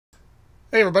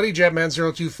Hey everybody,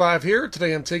 Jabman025 here.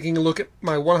 Today I'm taking a look at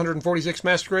my 146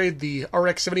 Master Grade, the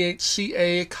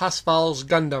RX-78CA Casvals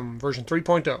Gundam, version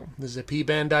 3.0. This is a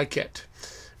Bandai kit.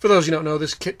 For those you don't know,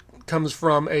 this kit comes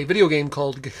from a video game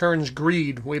called Gihren's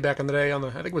Greed, way back in the day on the,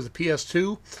 I think it was the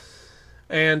PS2.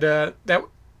 And that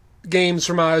game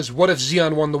surmised, what if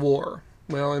Gihren won the war?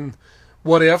 Well, and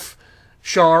what if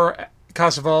Char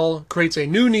Casval creates a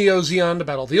new Neo Gihren to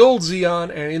battle the old Gihren,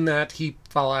 and in that he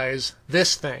flies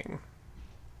this thing.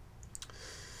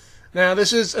 Now,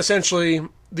 this is essentially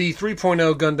the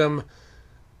 3.0 Gundam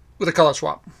with a color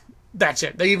swap. That's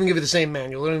it. They even give you the same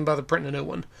manual. They don't even bother printing a new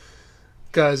one.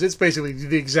 Because it's basically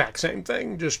the exact same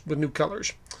thing, just with new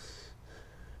colors.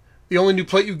 The only new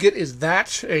plate you get is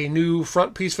that, a new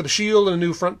front piece for the shield and a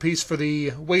new front piece for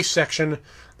the waist section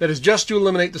that is just to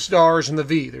eliminate the stars and the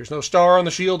V. There's no star on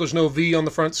the shield, there's no V on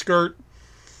the front skirt.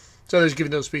 So they just give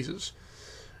you those pieces.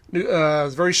 New,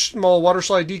 very small water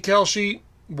slide decal sheet.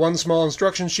 One small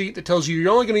instruction sheet that tells you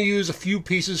you're only going to use a few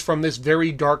pieces from this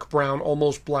very dark brown,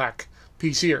 almost black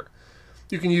piece here.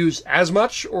 You can use as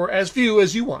much or as few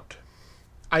as you want.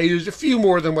 I used a few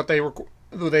more than what they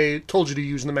told you to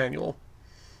use in the manual.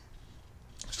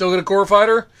 Still got a core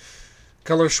fighter,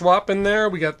 color swap in there.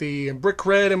 We got the brick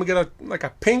red and we got like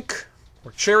a pink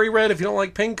or cherry red if you don't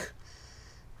like pink,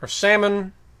 or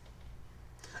salmon,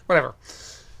 whatever.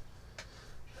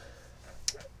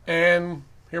 And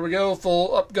here we go,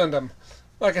 full up Gundam.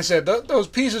 Like I said, those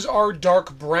pieces are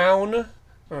dark brown.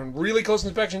 On really close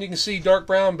inspection you can see dark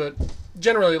brown, but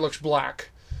generally it looks black.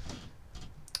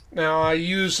 Now I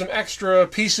used some extra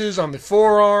pieces on the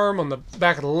forearm, on the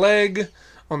back of the leg,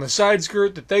 on the side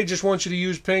skirt that they just want you to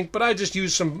use pink, but I just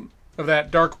used some of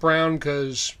that dark brown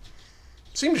because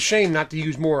it seemed a shame not to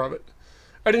use more of it.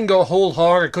 I didn't go whole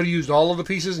hog. I could have used all of the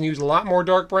pieces and used a lot more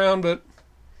dark brown, but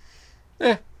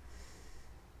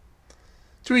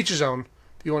to each his own.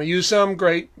 If you want to use some,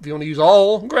 great. If you want to use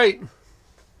all, great.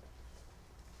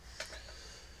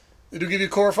 They do give you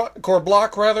core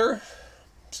block, rather.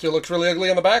 Still looks really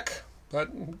ugly on the back, but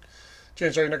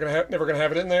chances are you're never going to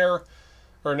have it in there,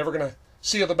 or never going to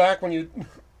seal the back when you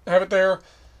have it there.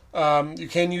 You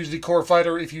can use the core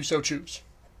fighter if you so choose.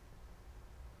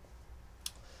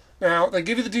 Now, they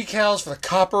give you the decals for the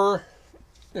copper,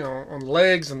 on the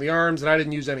legs and the arms, and I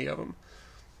didn't use any of them.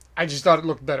 I just thought it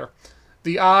looked better.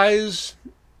 The eyes,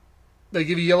 they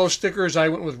give you yellow stickers. I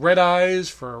went with red eyes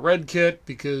for a red kit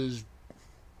because,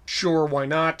 sure, why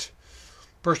not?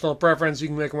 Personal preference, you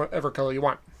can make them whatever color you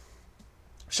want.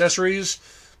 Accessories,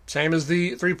 same as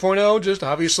the 3.0, just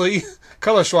obviously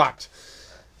color swapped.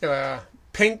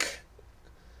 Pink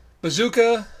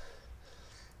bazooka,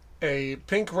 a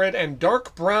pink, red, and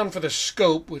dark brown for the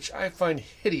scope, which I find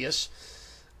hideous.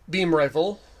 Beam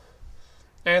rifle.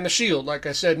 And the shield, like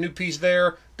I said, new piece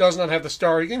there, does not have the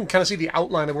star. You can kind of see the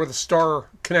outline of where the star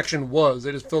connection was.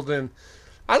 They just filled it in.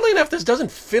 Oddly enough, this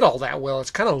doesn't fit all that well. It's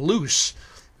kind of loose.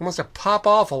 It wants to pop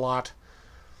off a lot.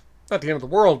 Not the end of the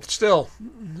world, but still.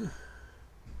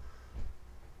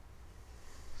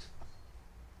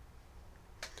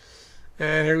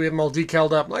 And here we have them all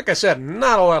decaled up. Like I said,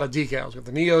 not a lot of decals. We have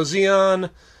the Neo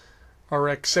Gihren,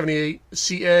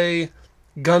 RX-78CA,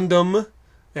 Gundam.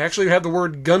 They actually have the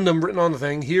word Gundam written on the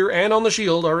thing here and on the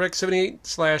shield,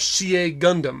 RX-78/CA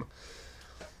Gundam.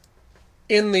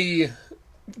 In the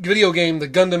video game, the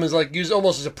Gundam is like used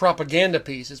almost as a propaganda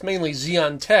piece. It's mainly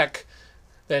Gihren tech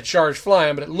that Char's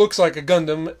flying, but it looks like a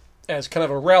Gundam as kind of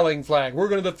a rallying flag. We're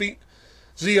going to defeat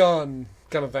Gihren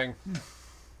kind of thing.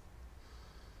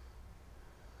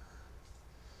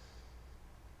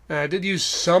 I did use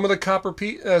some of the copper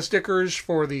stickers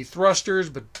for the thrusters,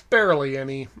 but barely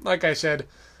any. Like I said,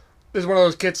 this is one of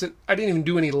those kits that I didn't even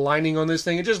do any lining on this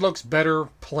thing. It just looks better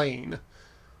plain.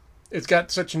 It's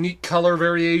got such neat color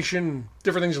variation,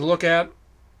 different things to look at.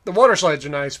 The water slides are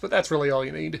nice, but that's really all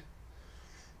you need.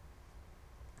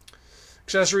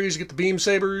 Accessories, you get the beam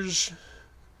sabers.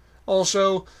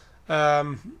 Also,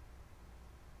 I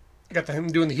got him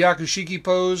doing the Yakushiki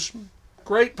pose.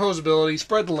 Great posability,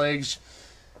 spread the legs.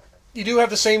 You do have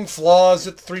the same flaws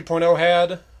that the 3.0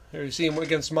 had. Here you see them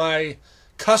against my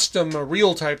custom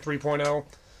real type 3.0.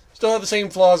 Still have the same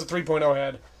flaws that 3.0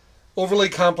 had. Overly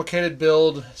complicated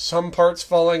build, some parts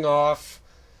falling off.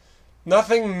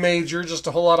 Nothing major, just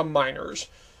a whole lot of minors.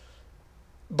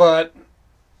 But,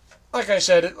 like I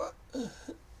said,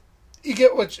 you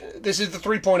get this is the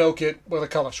 3.0 kit with a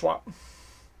color swap.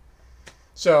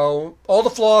 So, all the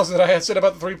flaws that I had said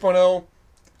about the 3.0,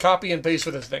 copy and paste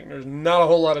for this thing. There's not a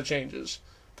whole lot of changes.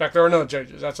 In fact, there are no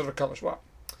changes. That's a color swap.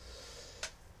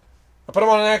 I put them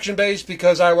on an action base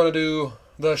because I want to do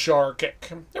the Char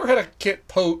kick. Never had a kit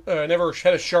never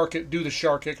had a Char kit do the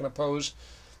Char kick in a pose.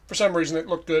 For some reason, it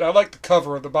looked good. I like the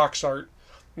cover of the box art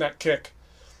in that kick.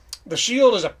 The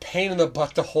shield is a pain in the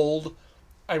butt to hold.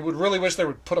 I would really wish they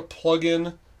would put a plug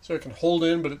in so it can hold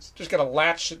in, but it's just got a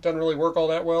latch that doesn't really work all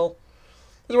that well.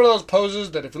 It's one of those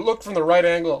poses that if you look from the right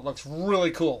angle, it looks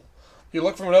really cool. If you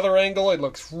look from another angle, it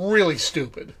looks really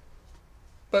stupid.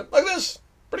 But like this,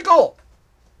 pretty cool.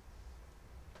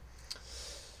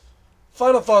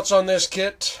 Final thoughts on this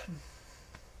kit.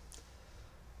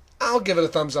 I'll give it a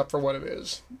thumbs up for what it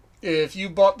is. If you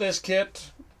bought this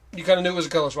kit, you kind of knew it was a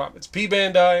color swap. It's P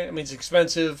Bandai. I mean, it's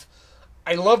expensive.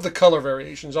 I love the color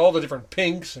variations, all the different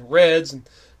pinks and reds and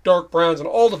dark browns and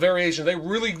all the variations. They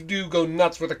really do go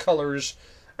nuts with the colors,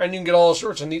 and you can get all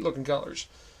sorts of neat-looking colors.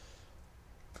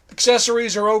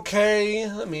 Accessories are okay.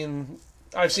 I mean,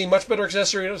 I've seen much better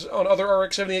accessories on other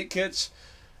RX-78 kits.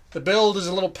 The build is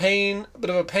a bit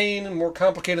of a pain and more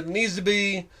complicated than it needs to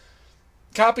be.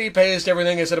 Copy, paste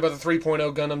everything I said about the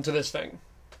 3.0 Gundam to this thing.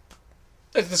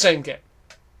 It's the same kit.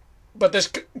 But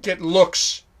this kit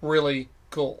looks really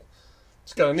cool.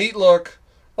 It's got a neat look.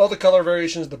 All the color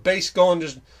variations. The base going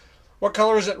just... What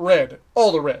color is it? Red.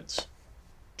 All the reds.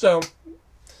 So,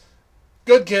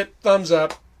 good kit. Thumbs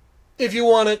up. If you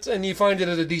want it and you find it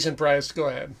at a decent price, go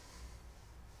ahead.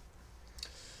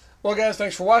 Well, guys,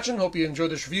 thanks for watching. Hope you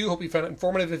enjoyed this review. Hope you found it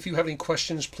informative. If you have any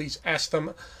questions, please ask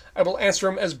them. I will answer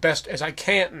them as best as I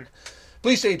can.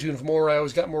 Please stay tuned for more. I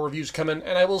always got more reviews coming,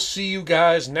 and I will see you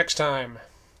guys next time.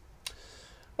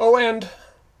 Oh, and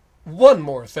one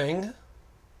more thing.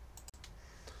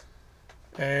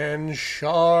 And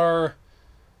Char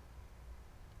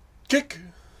kick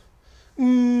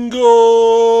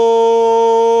go.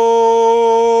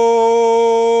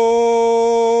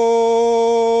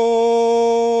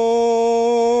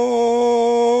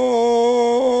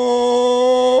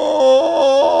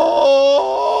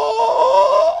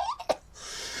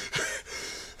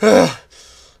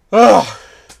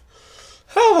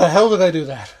 How the hell did I do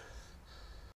that?